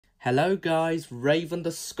Hello guys, Raven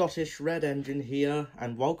the Scottish Red Engine here,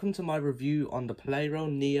 and welcome to my review on the Plarail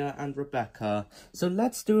Nia and Rebecca. So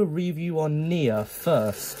let's do a review on Nia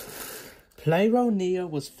first. Plarail Nia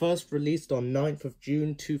was first released on 9th of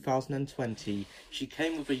June 2020. She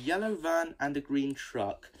came with a yellow van and a green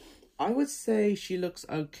truck. I would say she looks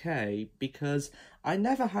okay because I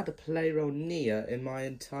never had a Plarail Nia in my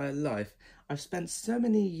entire life. I've spent so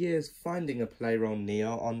many years finding a Plarail Nia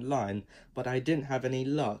online, but I didn't have any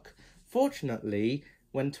luck. Fortunately,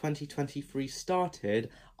 when 2023 started,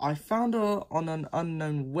 I found her on an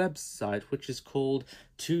unknown website which is called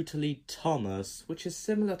Totally Thomas, which is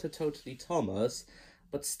similar to Totally Thomas,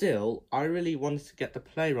 but still, I really wanted to get the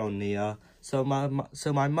Plarail Nia, so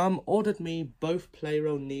my mum ordered me both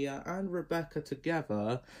Plarail Nia and Rebecca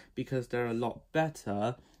together because they're a lot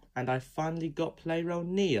better, and I finally got Plarail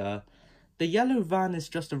Nia. The yellow van is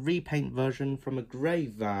just a repaint version from a grey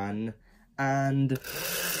van, and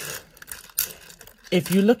if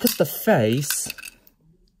you look at the face,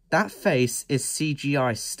 that face is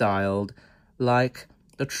CGI styled. Like,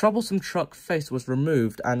 the troublesome truck face was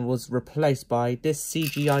removed and was replaced by this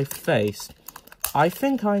CGI face. I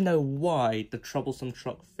think I know why the troublesome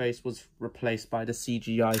truck face was replaced by the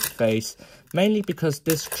CGI face, mainly because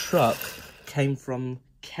this truck came from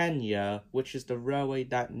Kenya, which is the railway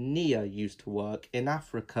that Nia used to work in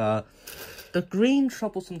Africa. The green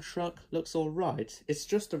troublesome truck looks alright. It's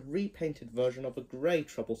just a repainted version of a grey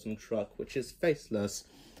troublesome truck, which is faceless.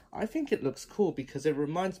 I think it looks cool because it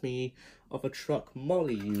reminds me of a truck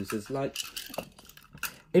Molly uses. Like,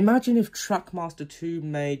 imagine if Trackmaster 2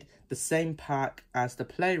 made the same pack as the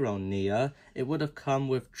Plarail Nia. It would have come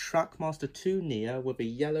with Trackmaster 2 Nia with a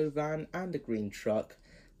yellow van and a green truck.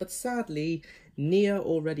 But sadly, Nia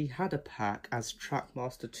already had a pack as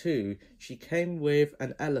Trackmaster 2. She came with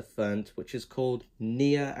an elephant, which is called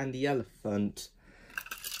Nia and the Elephant.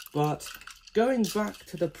 But going back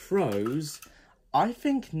to the pros, I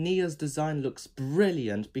think Nia's design looks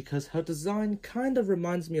brilliant because her design kind of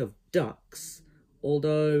reminds me of Duck's.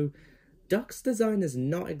 Although, Duck's design is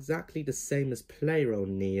not exactly the same as Plarail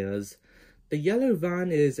Nia's. The yellow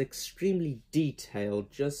van is extremely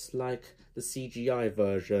detailed, just like the CGI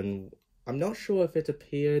version. I'm not sure if it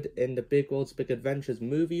appeared in the Big World's Big Adventures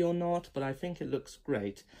movie or not, but I think it looks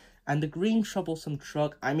great. And the green troublesome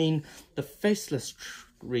truck, the faceless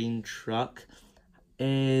green truck,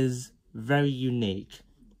 is very unique.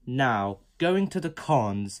 Now, going to the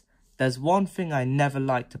cons, there's one thing I never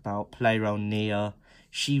liked about Plarail Nia.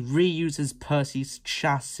 She reuses Percy's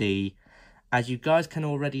chassis. As you guys can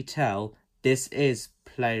already tell, this is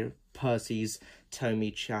Percy's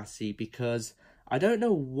Tommy chassis, because I don't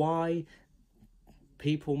know why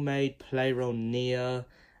people made Plarail Nia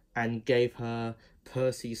and gave her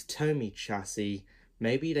Percy's Tommy chassis.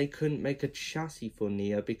 Maybe they couldn't make a chassis for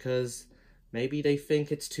Nia because maybe they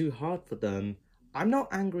think it's too hard for them. I'm not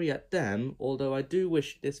angry at them, although I do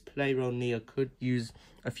wish this Plarail Nia could use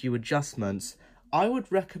a few adjustments. I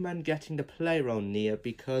would recommend getting the Plarail Nia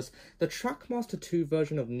because the Trackmaster 2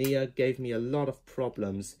 version of Nia gave me a lot of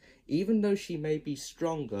problems. Even though she may be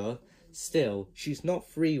stronger, still, she's not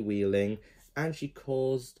freewheeling, and she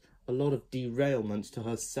caused a lot of derailments to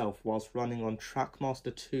herself whilst running on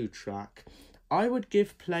Trackmaster 2 track. I would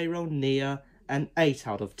give Plarail Nia an 8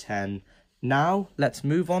 out of 10. Now, let's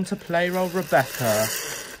move on to Plarail Rebecca.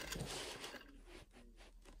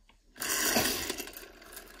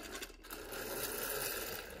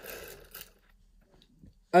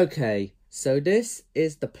 Okay, so this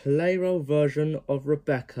is the Plarail version of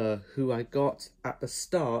Rebecca, who I got at the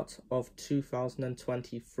start of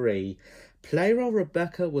 2023. Plarail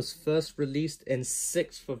Rebecca was first released in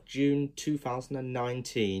 6th of June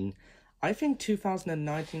 2019. I think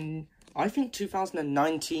 2019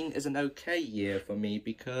 is an okay year for me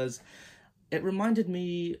because it reminded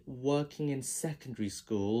me working in secondary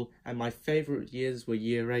school, and my favourite years were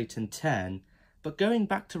year 8 and 10. But going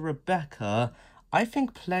back to Rebecca, I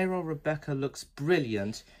think Plarail Rebecca looks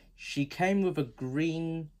brilliant. She came with a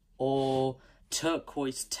green or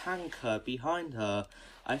turquoise tanker behind her.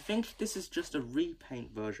 I think this is just a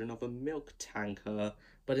repaint version of a milk tanker,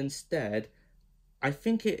 but instead, I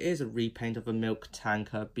think it is a repaint of a milk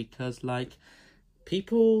tanker because, like,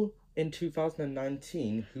 people in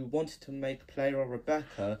 2019 who wanted to make Plarail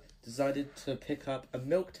Rebecca decided to pick up a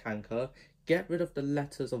milk tanker, get rid of the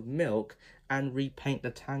letters of milk, and repaint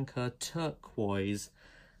the tanker turquoise.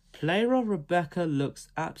 Plarail Rebecca looks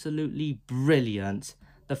absolutely brilliant.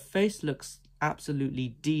 The face looks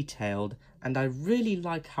absolutely detailed, and I really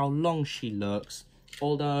like how long she looks.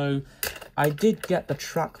 Although, I did get the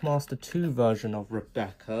Trackmaster 2 version of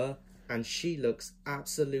Rebecca, and she looks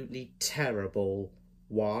absolutely terrible.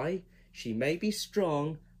 Why? She may be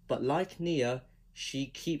strong, but like Nia, she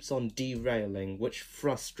keeps on derailing, which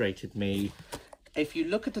frustrated me. If you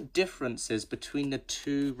look at the differences between the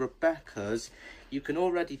two Rebeccas, you can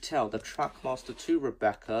already tell the Trackmaster 2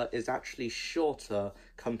 Rebecca is actually shorter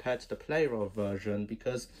compared to the Plarail version,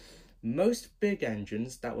 because most big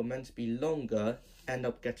engines that were meant to be longer end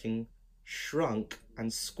up getting shrunk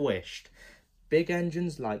and squished. Big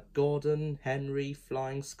engines like Gordon, Henry,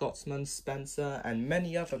 Flying Scotsman, Spencer, and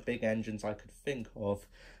many other big engines I could think of.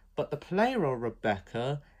 But the Plarail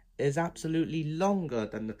Rebecca is absolutely longer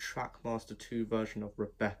than the Trackmaster 2 version of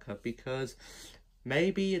Rebecca, because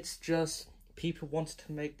maybe it's just people wanted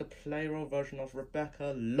to make the Plarail version of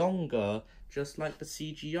Rebecca longer, just like the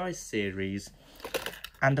CGI series.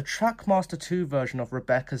 And the Trackmaster 2 version of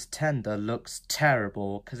Rebecca's tender looks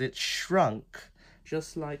terrible because it's shrunk,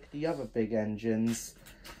 just like the other big engines.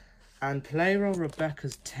 And Plarail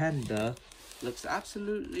Rebecca's tender looks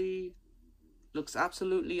absolutely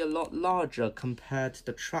a lot larger compared to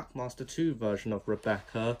the Trackmaster 2 version of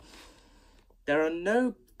Rebecca. There are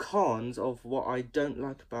no cons of what I don't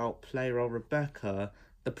like about Plarail Rebecca.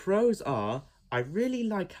 The pros are, I really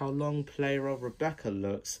like how long Plarail Rebecca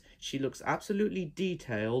looks. She looks absolutely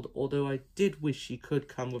detailed, although I did wish she could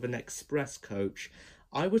come with an express coach.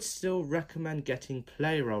 I would still recommend getting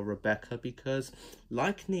Plarail Rebecca because,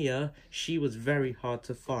 like Nia, she was very hard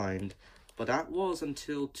to find. But that was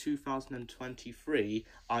until 2023,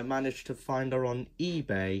 I managed to find her on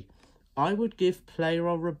eBay. I would give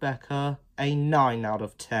Plarail Rebecca a 9 out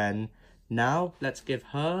of 10. Now, let's give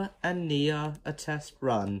her and Nia a test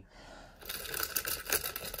run.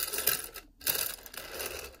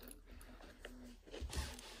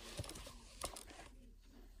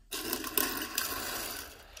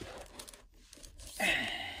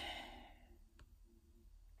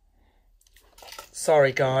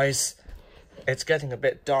 Sorry guys, it's getting a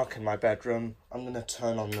bit dark in my bedroom. I'm going to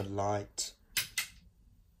turn on the light.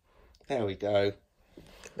 There we go.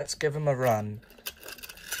 Let's give him a run.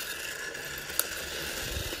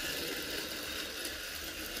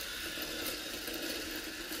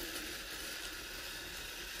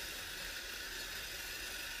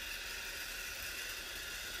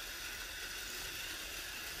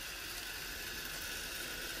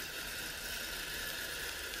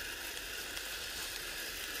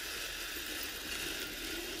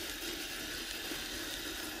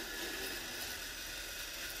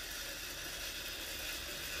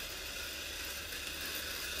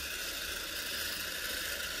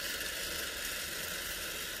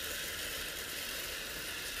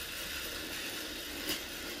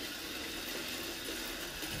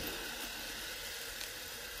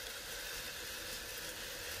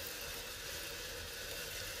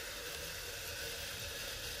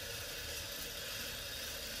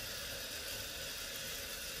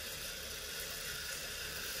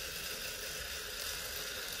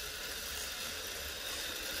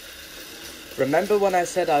 Remember when I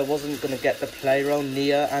said I wasn't going to get the Plarail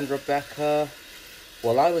Nia and Rebecca?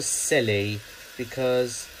 Well, I was silly,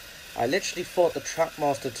 because I literally thought the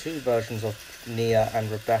Trackmaster 2 versions of Nia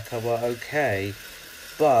and Rebecca were okay,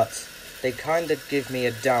 but they kind of give me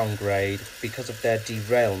a downgrade because of their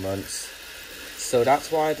derailments. So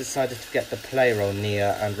that's why I decided to get the Plarail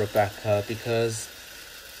Nia and Rebecca, because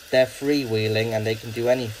they're freewheeling and they can do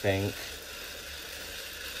anything.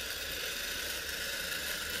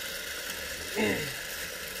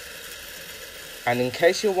 And in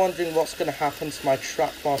case you're wondering what's going to happen to my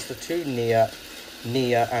Trackmaster 2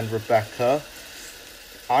 Nia and Rebecca,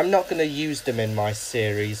 I'm not going to use them in my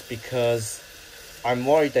series because I'm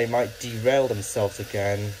worried they might derail themselves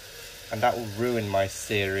again, and that will ruin my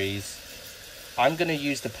series. I'm going to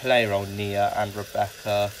use the Plarail Nia and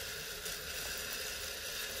Rebecca.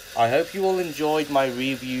 I hope you all enjoyed my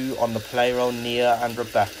review on the Plarail Nia and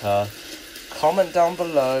Rebecca. Comment down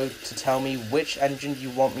below to tell me which engine you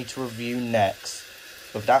want me to review next.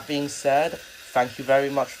 With that being said, thank you very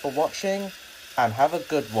much for watching, and have a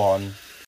good one.